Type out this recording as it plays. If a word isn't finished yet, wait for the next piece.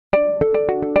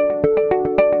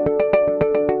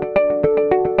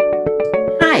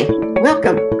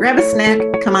Welcome. Grab a snack.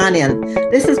 Come on in.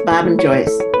 This is Bob and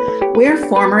Joyce. We're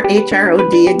former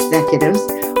HROD executives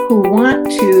who want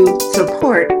to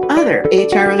support other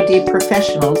HROD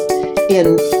professionals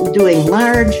in doing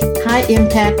large,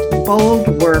 high-impact, bold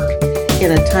work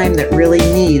in a time that really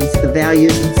needs the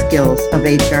values and skills of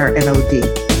HR and OD.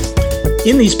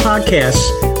 In these podcasts,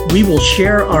 we will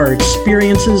share our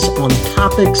experiences on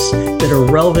topics that are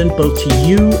relevant both to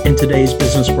you and today's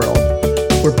business world.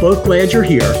 We're both glad you're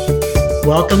here.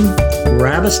 Welcome,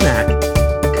 grab a snack,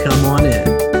 come on in.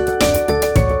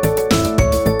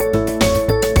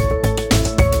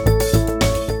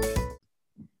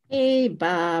 Hey,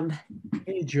 Bob.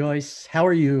 Hey, Joyce, how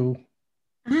are you?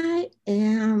 I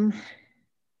am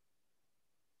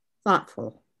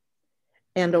thoughtful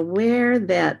and aware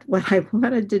that what I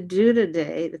wanted to do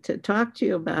today to talk to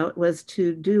you about was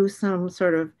to do some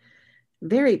sort of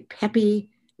very peppy,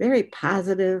 very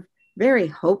positive, very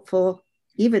hopeful,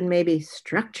 even maybe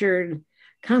structured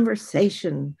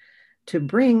conversation to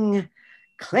bring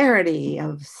clarity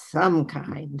of some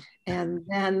kind. And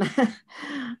then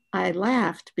I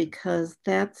laughed because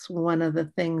that's one of the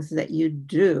things that you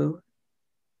do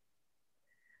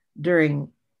during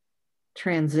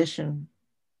transition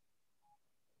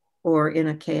or in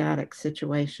a chaotic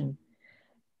situation.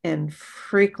 And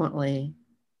frequently,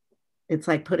 it's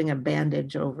like putting a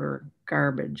bandage over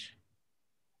garbage.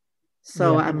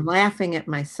 So yeah. I'm laughing at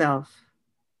myself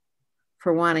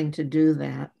for wanting to do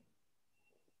that.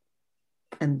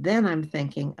 And then I'm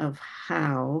thinking of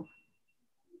how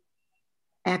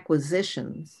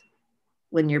acquisitions,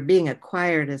 when you're being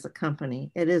acquired as a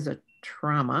company, it is a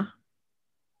trauma.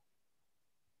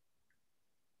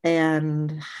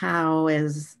 And how,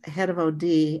 as head of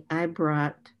OD, I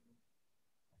brought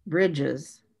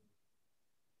Bridges.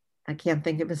 I can't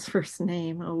think of his first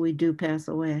name. Oh, we do pass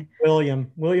away.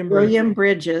 William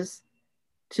Bridges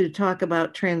to talk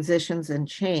about transitions and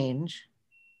change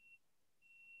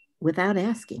without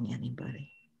asking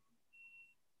anybody.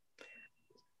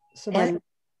 So and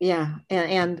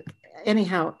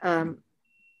anyhow,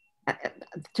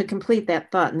 to complete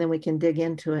that thought, and then we can dig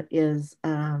into it, is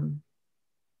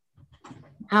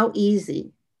how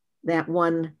easy that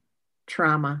one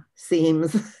trauma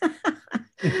seems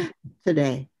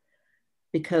today,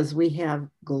 because we have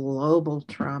global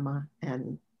trauma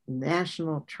and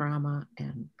national trauma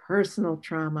and personal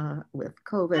trauma with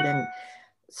COVID and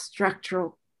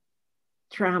structural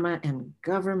trauma and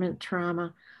government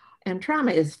trauma. And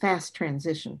trauma is fast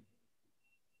transition.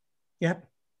 Yep.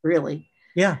 Really.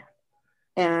 Yeah.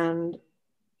 And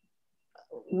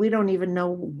we don't even know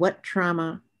what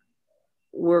trauma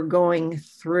we're going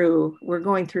through. We're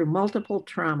going through multiple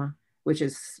trauma, which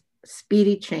is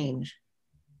speedy change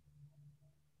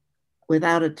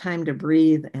without a time to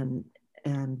breathe and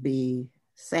be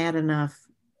sad enough,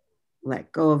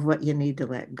 let go of what you need to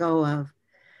let go of,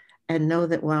 and know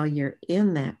that while you're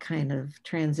in that kind of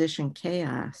transition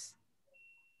chaos,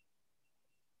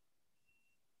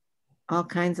 all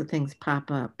kinds of things pop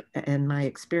up, and my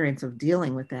experience of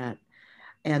dealing with that.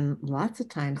 And lots of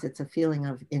times it's a feeling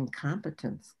of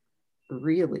incompetence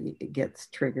really gets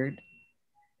triggered,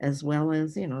 as well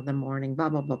as, the morning, blah,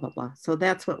 blah, blah, blah, blah. So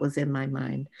that's what was in my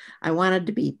mind. I wanted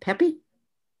to be peppy,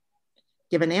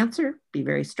 give an answer, be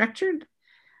very structured,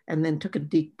 and then took a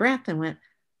deep breath and went,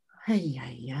 hey,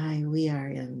 we are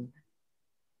in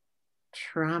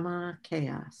trauma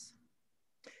chaos.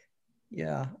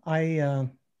 Yeah,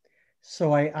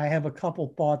 So I have a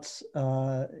couple thoughts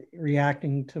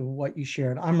reacting to what you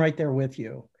shared. I'm right there with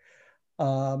you.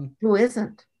 Who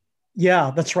isn't?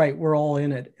 Yeah, that's right. We're all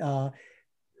in it.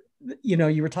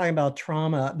 You were talking about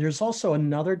trauma. There's also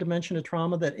another dimension of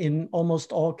trauma that in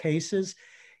almost all cases,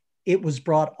 it was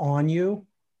brought on you.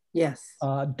 Yes.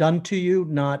 Done to you,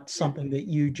 not something that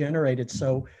you generated.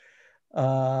 So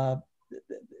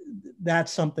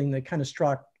that's something that kind of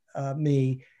struck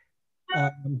me.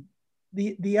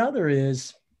 The other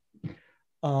is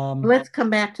let's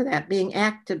come back to that, being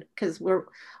acted, because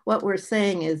what we're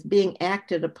saying is being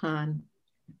acted upon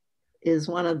is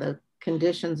one of the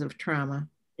conditions of trauma.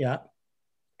 Yeah.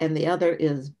 And the other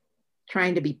is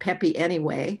trying to be peppy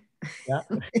anyway. Yeah.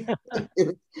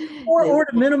 or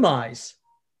to minimize.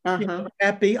 Uh-huh.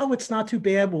 Peppy. Oh, it's not too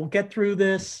bad. We'll get through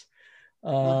this.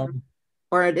 Or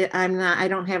I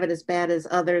don't have it as bad as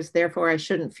others, therefore I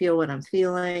shouldn't feel what I'm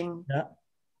feeling. Yeah.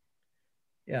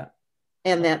 Yeah.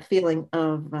 And that feeling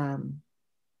of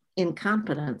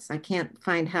incompetence. I can't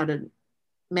find how to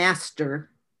master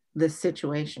this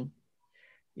situation.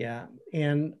 Yeah.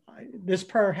 And this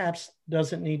perhaps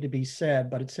doesn't need to be said,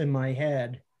 but it's in my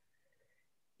head,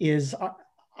 is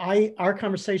our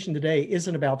conversation today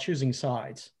isn't about choosing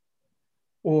sides.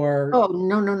 or Oh,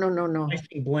 no, no, no, no, no.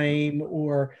 placing blame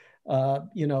or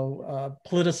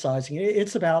politicizing.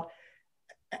 It's about,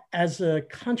 as a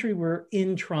country, we're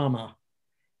in trauma.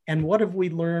 And what have we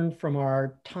learned from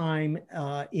our time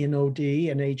in OD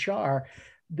and HR Yeah,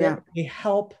 that may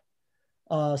help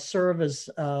serve as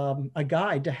a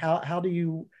guide to how do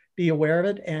you be aware of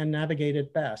it and navigate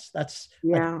it best? That's, I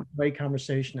think, yeah, a great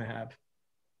conversation to have.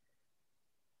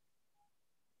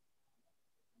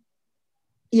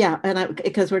 yeah. And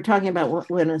because we're talking about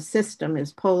when a system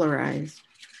is polarized,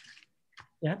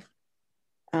 Yeah.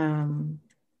 um,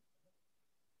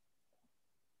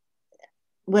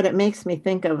 what it makes me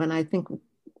think of, and I think,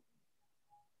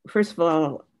 first of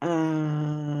all,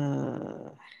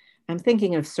 I'm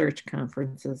thinking of search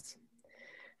conferences.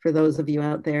 For those of you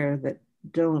out there that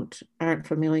aren't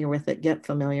familiar with it, get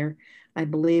familiar. I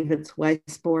believe it's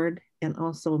Weisbord and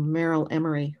also Merrill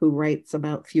Emery who writes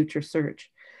about future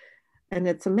search. And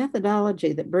it's a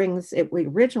methodology that brings it. We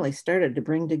originally started to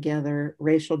bring together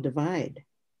racial divide,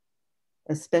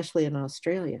 especially in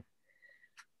Australia.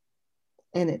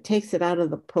 And it takes it out of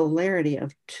the polarity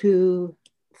of two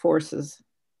forces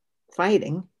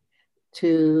fighting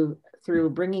to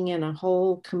through bringing in a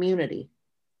whole community,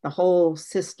 the whole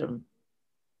system,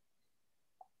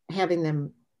 having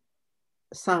them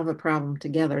solve a problem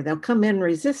together. They'll come in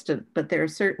resistant, but there are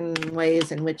certain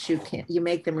ways in which you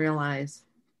make them realize,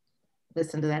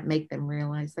 listen to that, make them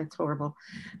realize, that's horrible.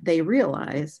 They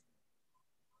realize,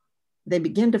 they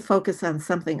begin to focus on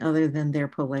something other than their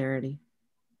polarity,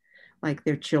 like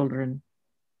their children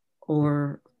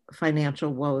or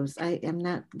financial woes. I am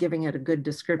not giving it a good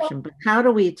description, but how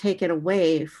do we take it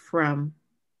away from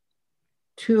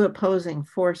two opposing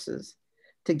forces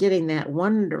to getting that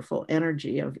wonderful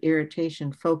energy of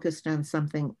irritation focused on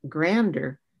something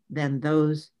grander than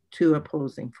those two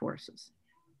opposing forces,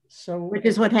 So, which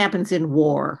is what happens in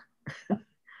war.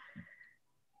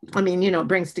 I mean, it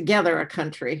brings together a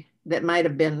country that might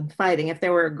have been fighting. If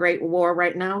there were a great war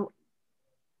right now,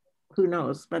 who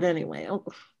knows? But anyway,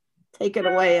 take it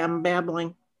away. I'm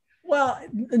babbling. well,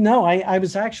 no, I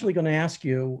was actually going to ask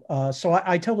you. So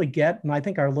I totally get, and I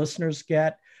think our listeners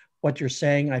get what you're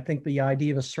saying. I think the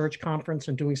idea of a search conference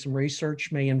and doing some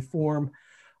research may inform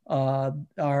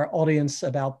our audience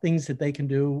about things that they can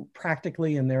do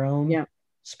practically in their own Yeah.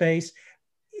 space.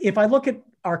 If I look at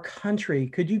our country,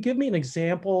 could you give me an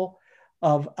example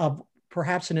of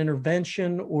perhaps an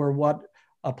intervention or what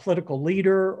a political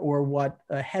leader or what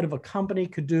a head of a company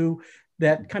could do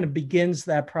that kind of begins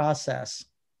that process?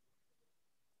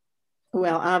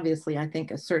 Well, obviously, I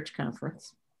think a search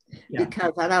conference, Yeah.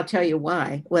 because, and I'll tell you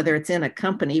why, whether it's in a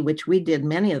company, which we did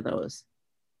many of those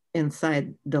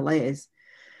inside Delays,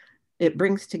 it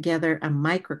brings together a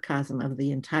microcosm of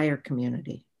the entire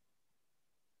community.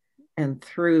 And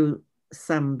through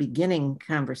some beginning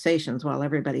conversations while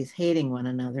everybody's hating one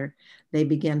another, they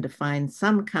begin to find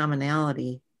some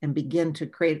commonality and begin to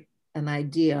create an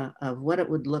idea of what it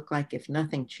would look like if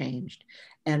nothing changed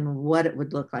and what it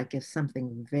would look like if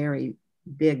something very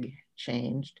big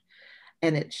changed.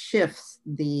 And it shifts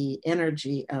the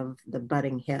energy of the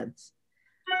butting heads,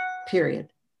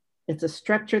 period. It's a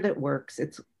structure that works.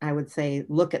 I would say,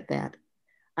 look at that.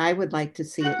 I would like to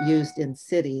see it used in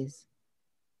cities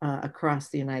across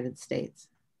the United States,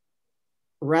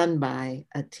 run by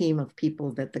a team of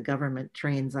people that the government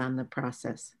trains on the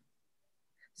process.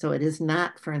 So it is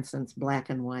not, for instance, black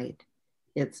and white.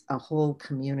 It's a whole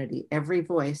community. Every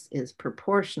voice is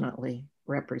proportionately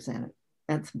represented.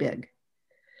 That's big.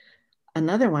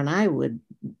 Another one I would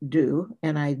do,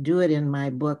 and I do it in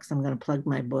my books, I'm going to plug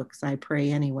my books, I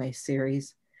Pray Anyway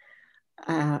series.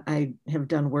 I have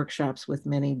done workshops with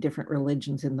many different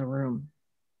religions in the room,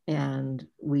 and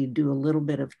we do a little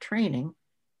bit of training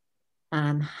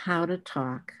on how to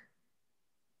talk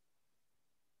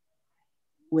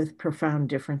with profound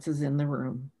differences in the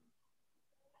room,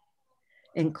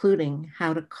 including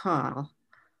how to call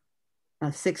a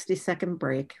 60-second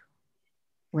break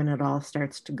when it all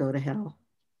starts to go to hell,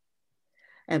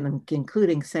 and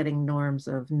including setting norms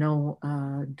of no,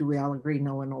 do we all agree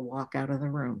no one will walk out of the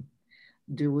room?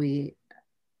 Do we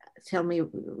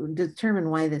determine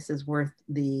why this is worth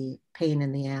the pain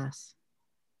in the ass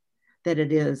that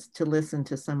it is to listen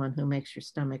to someone who makes your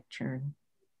stomach churn?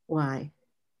 Why?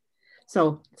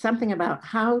 So something about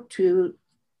how to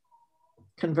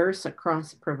converse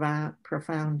across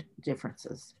profound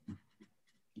differences.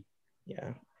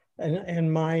 Yeah.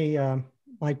 And my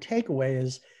takeaway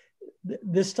is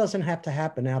this doesn't have to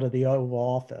happen out of the Oval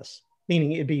Office,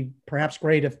 meaning it'd be perhaps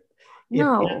great if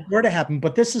it were to happen,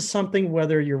 but this is something,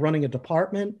 whether you're running a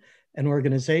department, an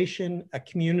organization, a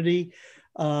community,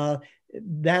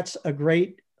 that's a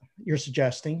great you're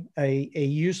suggesting, a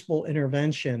useful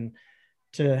intervention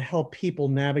to help people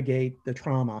navigate the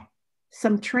trauma?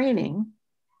 Some training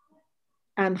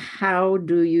on how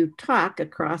do you talk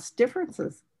across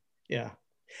differences. Yeah.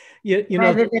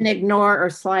 Rather than ignore or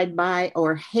slide by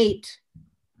or hate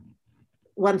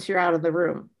once you're out of the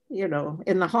room.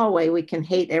 In the hallway, we can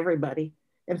hate everybody.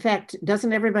 In fact,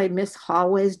 doesn't everybody miss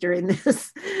hallways during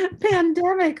this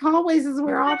pandemic? Hallways is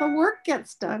where all the work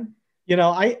gets done.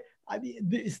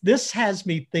 This has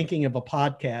me thinking of a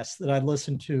podcast that I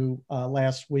listened to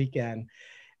last weekend,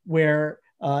 where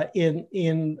in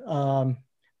the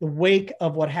wake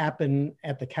of what happened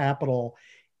at the Capitol,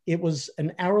 it was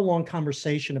an hour-long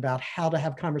conversation about how to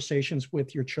have conversations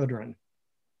with your children,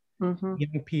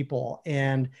 young people,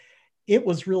 and it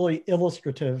was really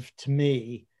illustrative to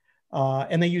me.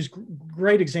 And they used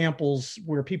great examples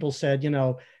where people said,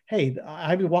 hey,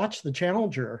 I watched the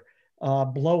Challenger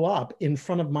blow up in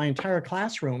front of my entire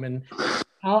classroom, and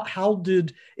how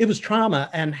did it was trauma,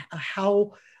 and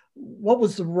what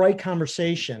was the right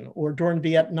conversation? Or during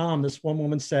Vietnam, this one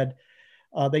woman said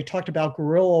they talked about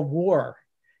guerrilla war,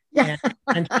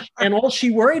 and all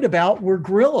she worried about were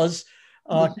guerrillas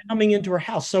coming into her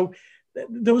house. So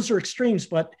those are extremes,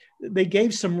 but they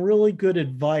gave some really good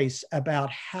advice about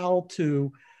how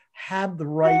to have the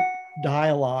right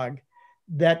dialogue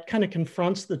that kind of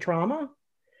confronts the trauma,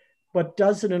 but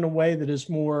does it in a way that is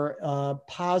more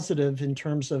positive in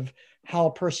terms of how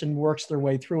a person works their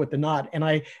way through it than not.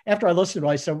 And after I listened to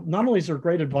it, I said, not only is there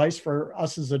great advice for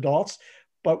us as adults,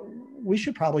 but we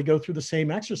should probably go through the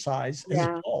same exercise as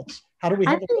adults. How do we?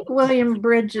 I think William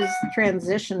Bridges'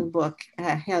 transition book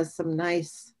has some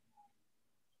nice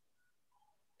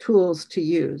tools to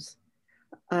use.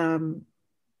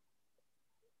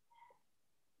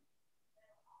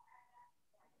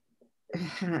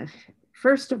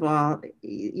 First of all,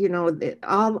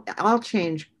 all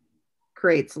change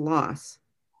creates loss.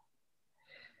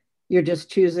 You're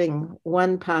just choosing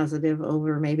one positive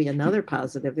over maybe another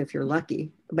positive if you're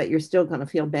lucky, but you're still going to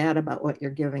feel bad about what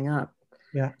you're giving up.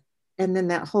 Yeah. And then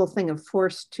that whole thing of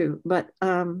forced to, but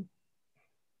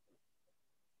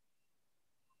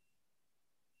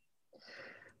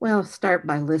well, start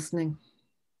by listening.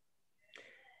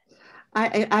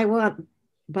 I want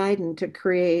Biden to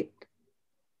create,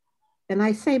 and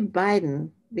I say Biden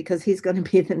because he's going to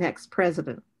be the next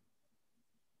president.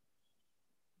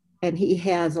 And he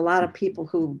has a lot of people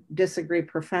who disagree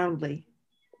profoundly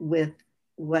with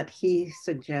what he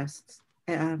suggests.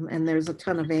 And there's a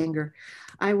ton of anger.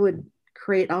 I would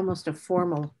create almost a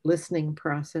formal listening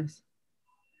process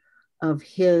of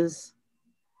his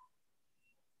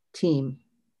team.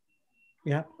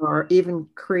 Yeah. Or even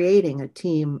creating a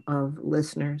team of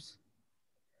listeners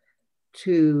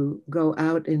to go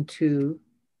out into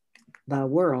the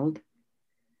world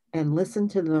and listen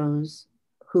to those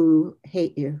who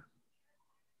hate you.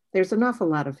 There's an awful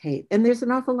lot of hate, and there's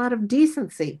an awful lot of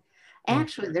decency.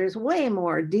 Actually, there's way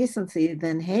more decency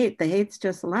than hate. The hate's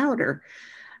just louder.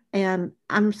 And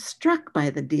I'm struck by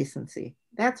the decency.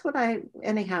 That's what I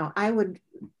would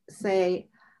say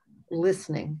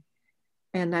listening.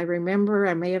 And I remember,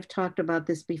 I may have talked about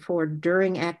this before,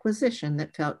 during acquisition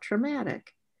that felt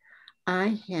traumatic.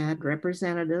 I had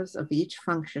representatives of each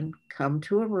function come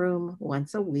to a room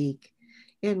once a week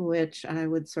in which I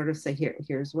would sort of say,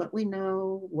 here's what we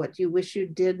know, what you wish you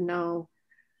did know.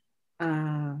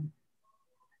 And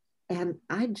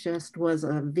I just was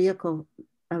a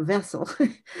vessel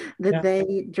that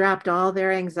they dropped all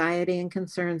their anxiety and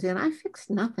concerns in. I fixed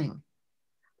nothing.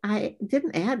 I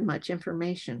didn't add much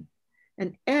information.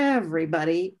 And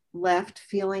everybody left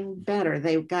feeling better.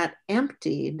 They got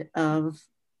emptied of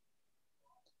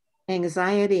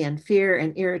anxiety and fear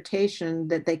and irritation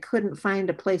that they couldn't find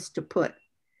a place to put.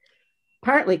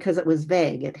 Partly because it was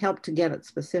vague. It helped to get it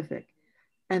specific.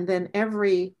 And then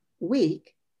every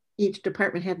week, each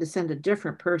department had to send a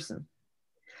different person.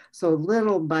 So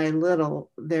little by little,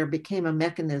 there became a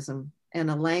mechanism and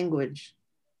a language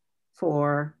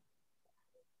for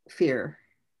fear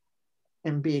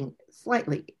and being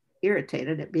slightly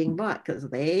irritated at being bought, because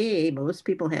most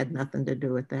people had nothing to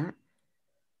do with that.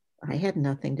 I had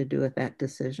nothing to do with that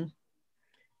decision.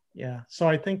 Yeah. So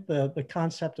I think the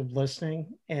concept of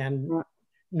listening and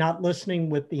not listening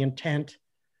with the intent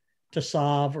to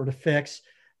solve or to fix,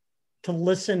 to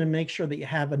listen and make sure that you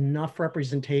have enough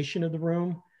representation of the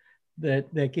room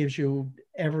that gives you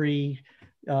every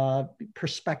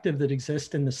perspective that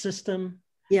exists in the system.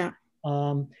 Yeah.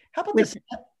 How about this?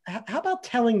 How about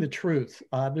telling the truth?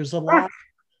 There's a lot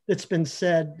that's been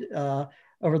said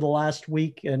over the last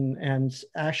week and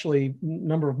actually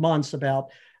number of months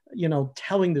about,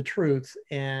 telling the truth.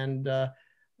 And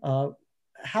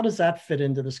how does that fit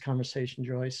into this conversation,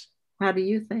 Joyce? How do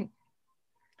you think?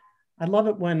 I love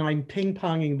it when I'm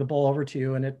ping-ponging the ball over to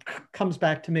you and it comes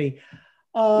back to me.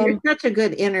 You're such a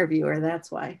good interviewer,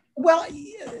 that's why. Well,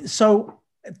 so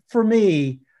for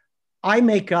me, I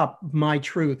make up my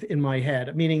truth in my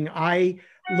head, meaning I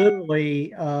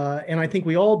literally, and I think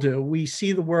we all do, we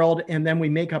see the world and then we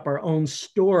make up our own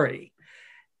story.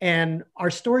 And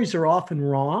our stories are often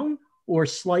wrong or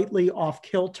slightly off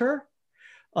kilter.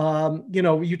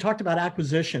 You talked about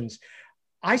acquisitions.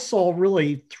 I saw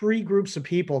really three groups of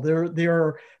people. There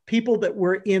are people that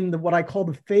were in what I call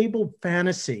the fabled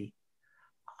fantasy.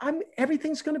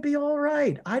 Everything's going to be all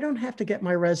right. I don't have to get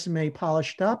my resume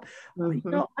polished up.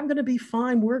 Mm-hmm. I'm going to be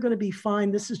fine. We're going to be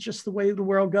fine. This is just the way the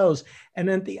world goes. And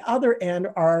then at the other end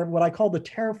are what I call the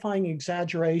terrifying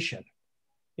exaggeration,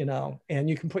 and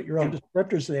you can put your own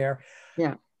descriptors there.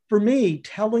 Yeah. For me,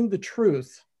 telling the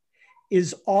truth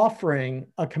is offering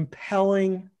a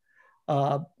compelling,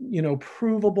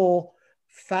 provable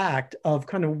fact of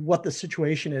kind of what the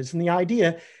situation is. And the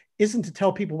idea isn't to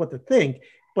tell people what to think,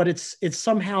 but it's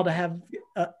somehow to have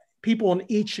people in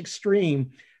each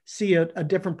extreme see a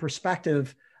different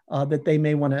perspective that they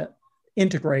may want to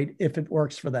integrate if it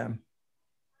works for them.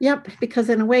 Yep, because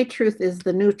in a way, truth is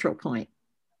the neutral point.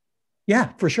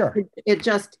 Yeah, for sure. It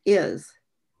just is.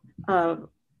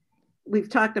 We've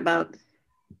talked about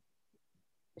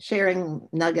sharing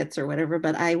nuggets or whatever,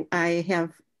 but I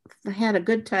have had a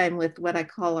good time with what I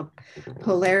call a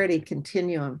polarity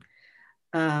continuum.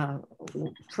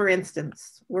 For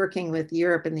instance, working with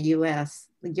Europe and the US,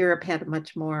 Europe had a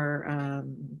much more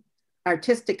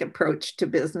artistic approach to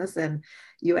business, and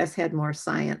US had more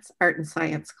science. Art and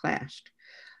science clashed.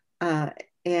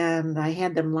 And I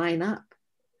had them line up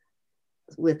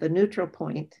with a neutral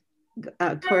point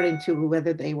according to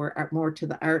whether they were more to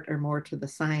the art or more to the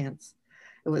science.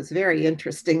 It was very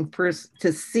interesting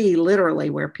to see literally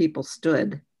where people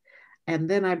stood. And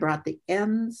then I brought the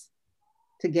ends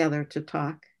together to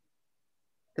talk,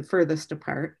 the furthest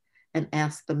apart, and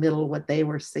asked the middle what they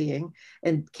were seeing,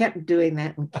 and kept doing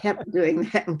that and kept doing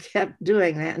that and kept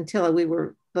doing that until we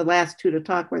were the last two to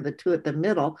talk were the two at the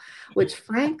middle, which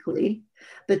frankly,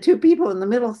 the two people in the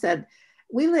middle said,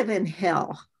 we live in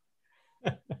hell.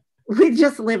 We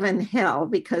just live in hell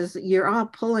because you're all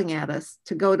pulling at us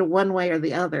to go to one way or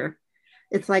the other.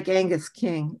 It's like Angus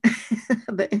King,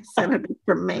 the senator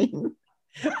from Maine.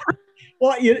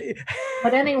 Well,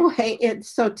 but anyway,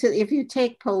 if you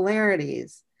take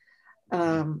polarities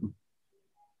of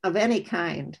any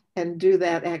kind and do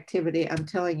that activity, I'm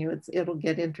telling you, it'll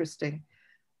get interesting.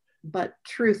 But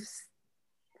truths,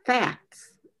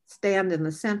 facts stand in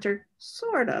the center,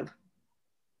 sort of.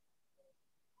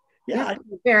 Yeah,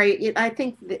 I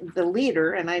think the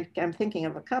leader, and I'm thinking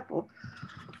of a couple,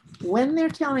 when they're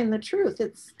telling the truth,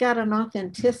 it's got an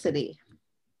authenticity.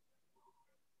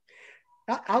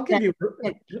 I'll give you.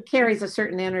 It carries a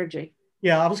certain energy.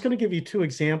 Yeah, I was going to give you two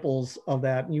examples of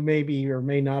that, and you may be or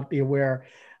may not be aware.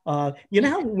 How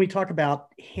when we talk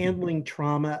about handling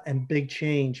trauma and big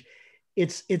change,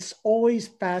 it's always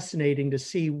fascinating to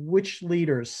see which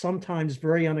leaders, sometimes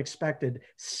very unexpected,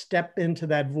 step into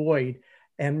that void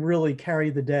and really carry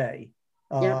the day.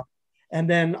 And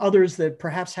then others that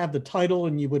perhaps have the title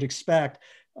and you would expect,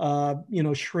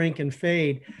 shrink and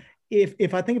fade.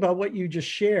 If I think about what you just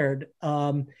shared,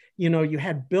 you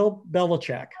had Bill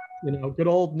Belichick, good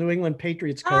old New England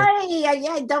Patriots coach.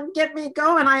 Yeah, don't get me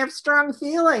going. I have strong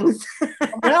feelings.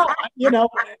 Well, no,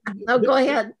 go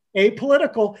ahead.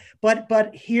 Apolitical, but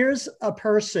here's a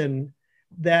person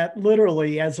that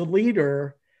literally, as a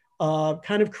leader,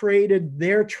 kind of created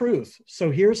their truth.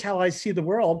 So here's how I see the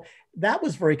world. That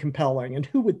was very compelling. And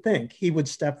who would think he would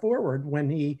step forward when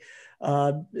he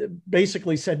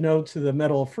basically said no to the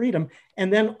Medal of Freedom?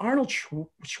 And then Arnold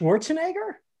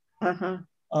Schwarzenegger,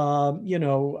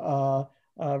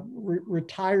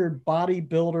 retired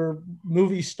bodybuilder,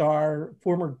 movie star,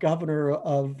 former governor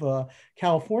of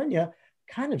California,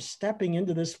 kind of stepping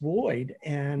into this void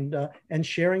and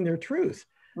sharing their truth.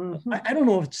 Mm-hmm. I don't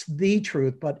know if it's the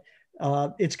truth, but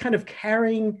it's kind of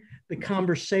carrying the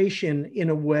conversation in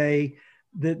a way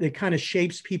that kind of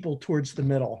shapes people towards the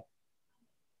middle.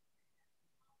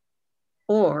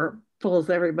 Or pulls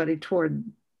everybody toward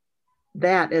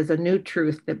that as a new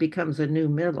truth that becomes a new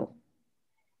middle.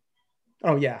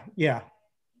 Oh, yeah.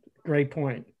 Great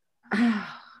point. I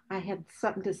had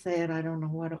something to say and I don't know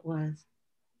what it was.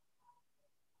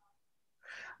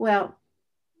 Well,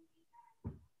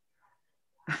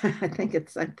 I'm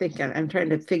trying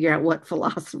to figure out what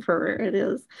philosopher it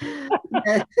is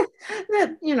that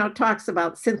talks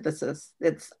about synthesis.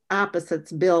 It's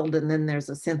opposites build, and then there's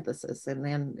a synthesis,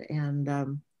 and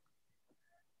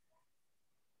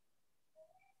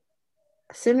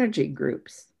synergy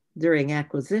groups during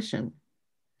acquisition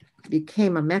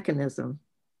became a mechanism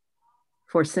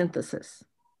for synthesis.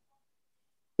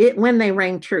 When they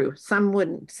rang true, some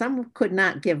could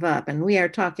not give up. And we are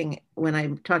talking, when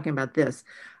I'm talking about this,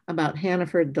 about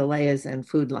Hannaford, Deleuze, and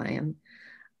Food Lion.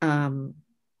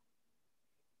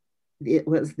 It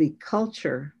was the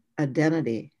culture,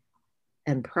 identity,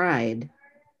 and pride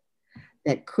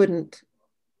that couldn't,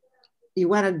 you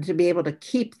wanted to be able to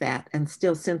keep that and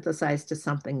still synthesize to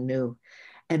something new.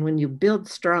 And when you build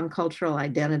strong cultural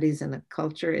identities in a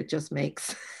culture, it just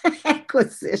makes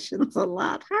acquisitions a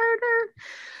lot harder.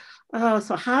 Oh,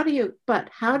 so how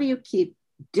do you keep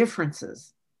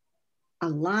differences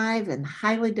alive and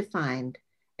highly defined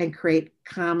and create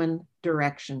common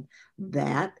direction?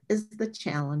 That is the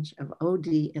challenge of OD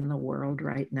in the world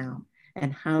right now.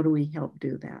 And how do we help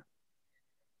do that?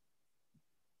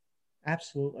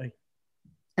 Absolutely.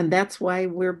 And that's why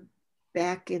we're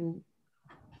back in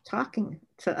talking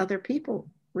to other people,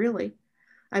 really.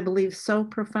 I believe so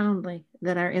profoundly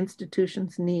that our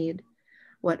institutions need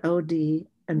what OD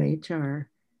and HR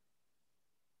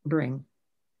bring.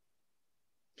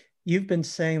 You've been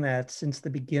saying that since the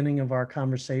beginning of our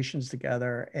conversations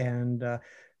together. And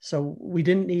so we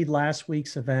didn't need last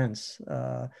week's events,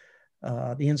 the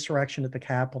insurrection at the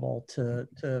Capitol, to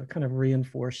kind of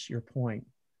reinforce your point.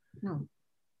 No,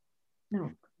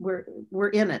 we're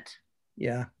in it.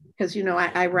 Yeah. Because,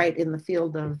 I write in the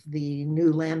field of the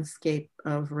new landscape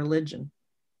of religion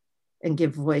and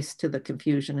give voice to the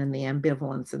confusion and the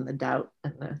ambivalence and the doubt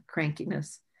and the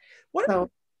crankiness.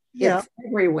 It's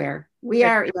everywhere. We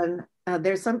are in,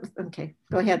 there's some, okay,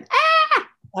 go ahead.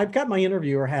 I've got my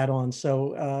interviewer hat on.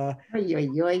 So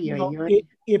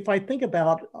if I think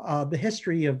about the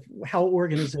history of how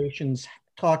organizations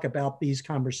talk about these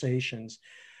conversations,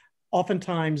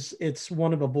 oftentimes it's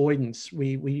one of avoidance.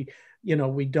 We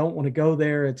don't want to go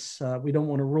there. We don't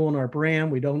want to ruin our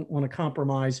brand. We don't want to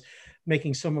compromise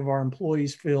making some of our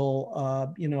employees feel,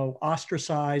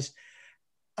 ostracized.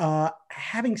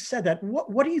 Having said that,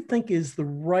 what do you think is the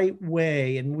right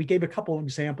way? And we gave a couple of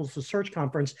examples of Search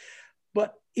Conference,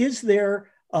 but is there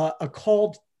a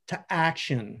call to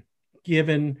action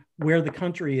given where the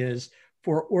country is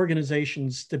for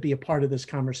organizations to be a part of this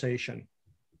conversation?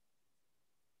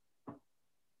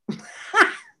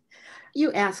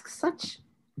 You ask such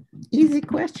easy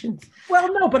questions.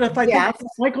 Well, no, but if I think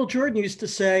Michael Jordan used to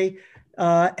say,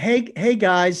 hey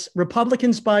guys,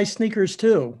 Republicans buy sneakers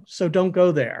too, so don't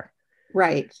go there.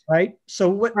 Right. So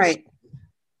what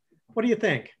do you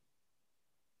think?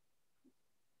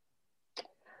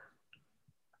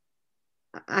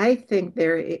 I think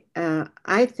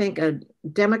a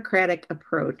democratic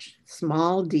approach,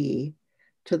 small d,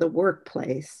 to the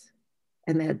workplace,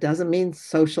 and that doesn't mean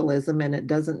socialism, and it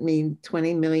doesn't mean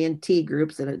 20 million T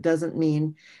groups, and it doesn't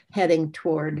mean heading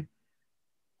toward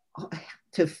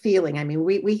to feeling. I mean,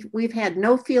 we've had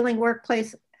no feeling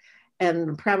workplace,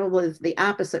 and probably the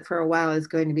opposite for a while is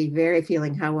going to be very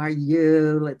feeling. How are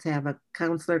you? Let's have a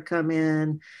counselor come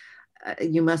in.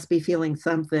 You must be feeling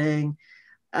something.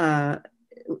 And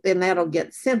that'll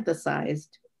get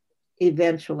synthesized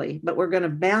eventually. But we're going to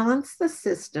balance the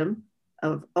system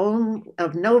of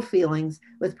no feelings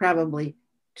with probably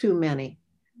too many.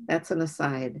 That's an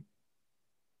aside.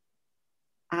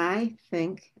 I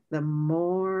think the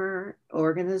more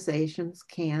organizations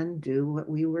can do what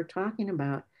we were talking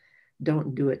about,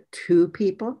 don't do it to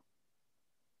people,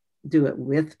 do it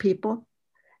with people.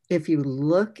 If you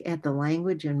look at the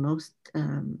language in most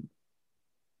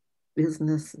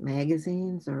business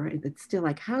magazines, it's still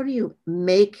like, how do you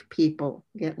make people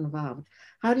get involved?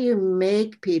 How do you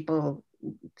make people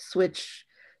switch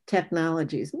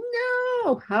technologies?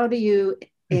 No, how do you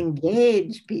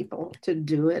engage people to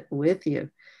do it with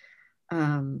you?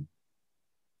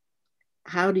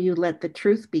 How do you let the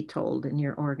truth be told in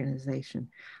your organization?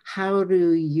 How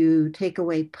do you take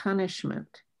away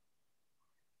punishment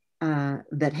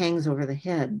that hangs over the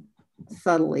head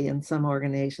subtly in some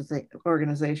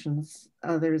organizations,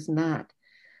 others not?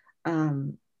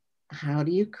 How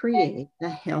do you create a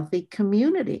healthy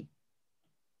community?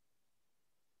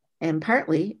 And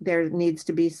partly there needs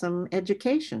to be some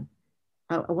education.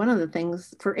 One of the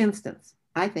things, for instance,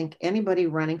 I think anybody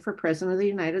running for president of the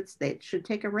United States should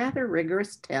take a rather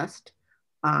rigorous test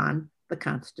on the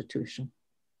Constitution.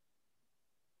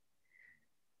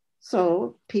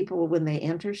 So people, when they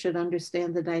enter, should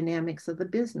understand the dynamics of the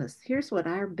business. Here's what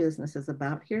our business is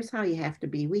about. Here's how you have to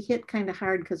be. We hit kind of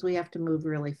hard because we have to move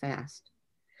really fast.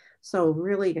 So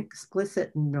really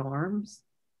explicit norms.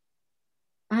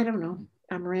 I don't know.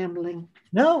 I'm rambling.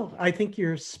 No, I think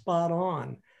you're spot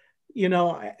on.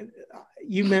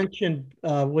 You mentioned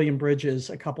William Bridges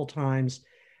a couple times.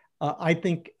 I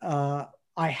think I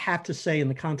have to say, in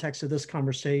the context of this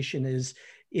conversation, is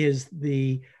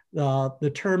the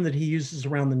term that he uses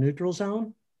around the neutral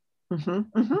zone.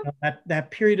 Mm-hmm, mm-hmm.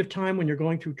 That period of time when you're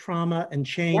going through trauma and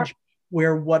change,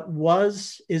 where what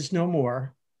was is no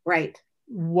more. Right.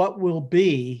 What will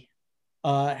be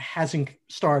hasn't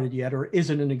started yet or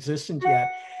isn't in existence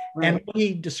yet. Right. And what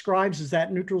he describes as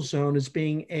that neutral zone as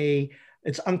being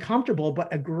it's uncomfortable,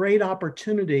 but a great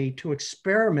opportunity to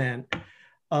experiment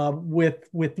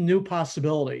with new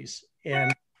possibilities.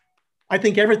 And I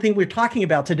think everything we're talking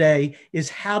about today is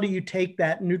how do you take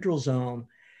that neutral zone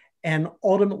and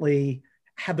ultimately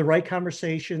have the right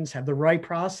conversations, have the right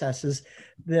processes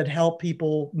that help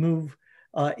people move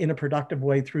in a productive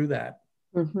way through that.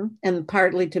 Mm-hmm. And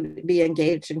partly to be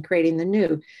engaged in creating the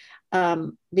new.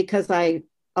 Because I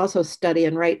also study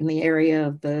and write in the area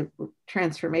of the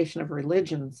transformation of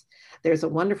religions. There's a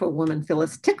wonderful woman,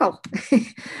 Phyllis Tickle,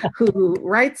 who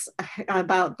writes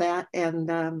about that.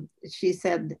 And she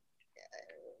said,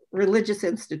 religious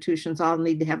institutions all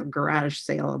need to have a garage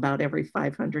sale about every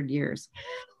 500 years.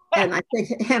 And I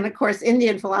think, and of course,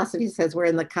 Indian philosophy says we're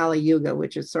in the Kali Yuga,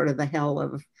 which is sort of the hell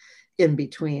of in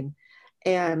between.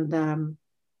 And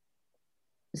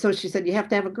so she said, you have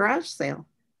to have a garage sale.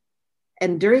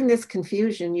 And during this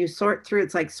confusion, you sort through,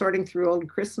 it's like sorting through old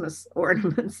Christmas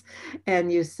ornaments.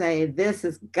 And you say, this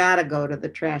has got to go to the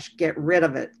trash, get rid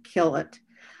of it, kill it.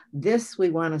 This we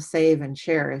want to save and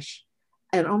cherish.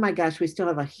 And oh my gosh, we still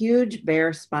have a huge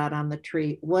bare spot on the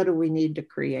tree. What do we need to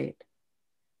create?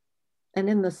 And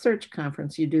in the search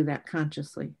conference, you do that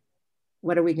consciously.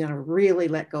 What are we going to really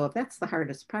let go of? That's the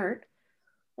hardest part.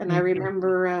 And I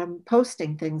remember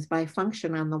posting things by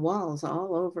function on the walls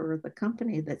all over the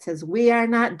company that says, we are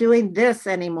not doing this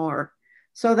anymore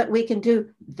so that we can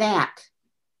do that.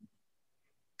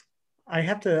 I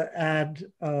have to add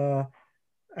a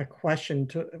question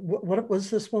to, what was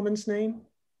this woman's name?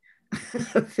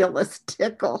 Phyllis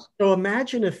Tickle. So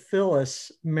imagine if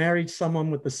Phyllis married someone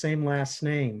with the same last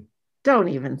name. Don't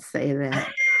even say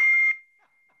that.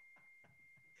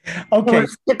 Okay.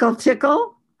 Phyllis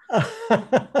Tickle.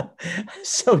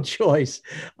 So Joyce,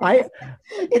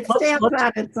 it stands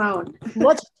on its own.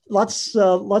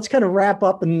 let's kind of wrap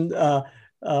up and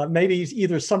maybe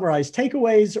either summarize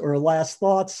takeaways or last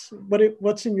thoughts.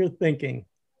 What's in your thinking?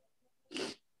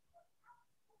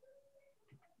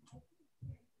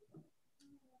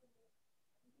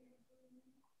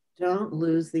 Don't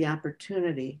lose the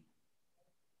opportunity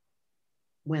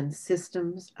when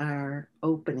systems are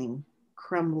opening,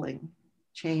 crumbling,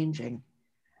 changing,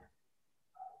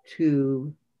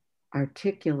 to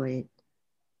articulate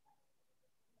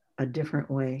a different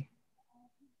way.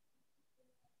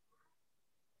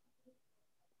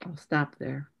 I'll stop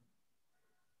there.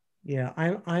 Yeah,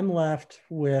 I'm left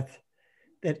with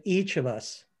that each of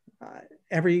us,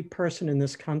 every person in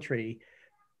this country,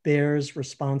 bears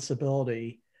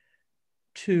responsibility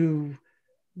to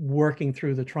working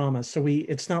through the trauma. So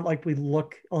it's not like we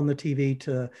look on the TV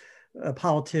to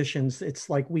politicians. It's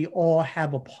like we all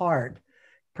have a part,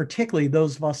 particularly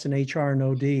those of us in HR and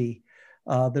OD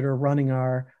that are running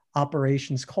our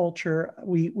operations culture.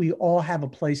 We all have a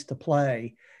place to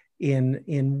play in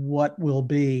what will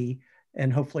be,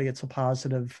 and hopefully it's a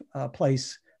positive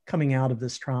place coming out of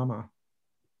this trauma.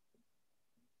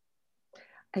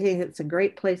 I think it's a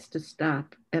great place to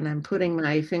stop. And I'm putting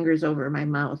my fingers over my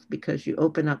mouth because you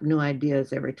open up new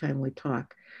ideas every time we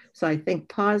talk. So I think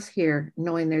pause here,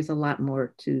 knowing there's a lot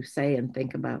more to say and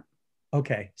think about.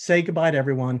 Okay. Say goodbye to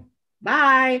everyone.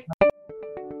 Bye.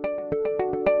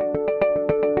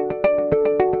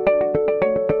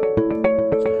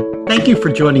 Thank you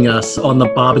for joining us on the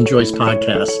Bob and Joyce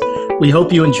podcast. We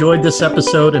hope you enjoyed this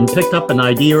episode and picked up an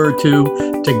idea or two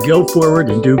to go forward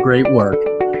and do great work.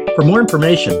 For more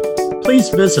information, please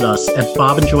visit us at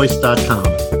bobandjoyce.com.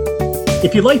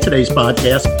 If you like today's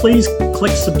podcast, please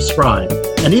click subscribe.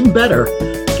 And even better,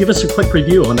 give us a quick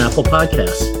review on Apple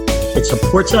Podcasts. It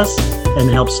supports us and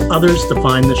helps others to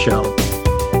find the show.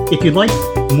 If you'd like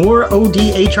more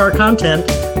ODHR content,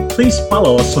 please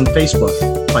follow us on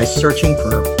Facebook by searching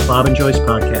for Bob and Joyce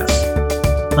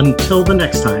Podcast. Until the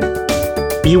next time,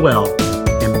 be well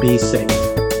and be safe.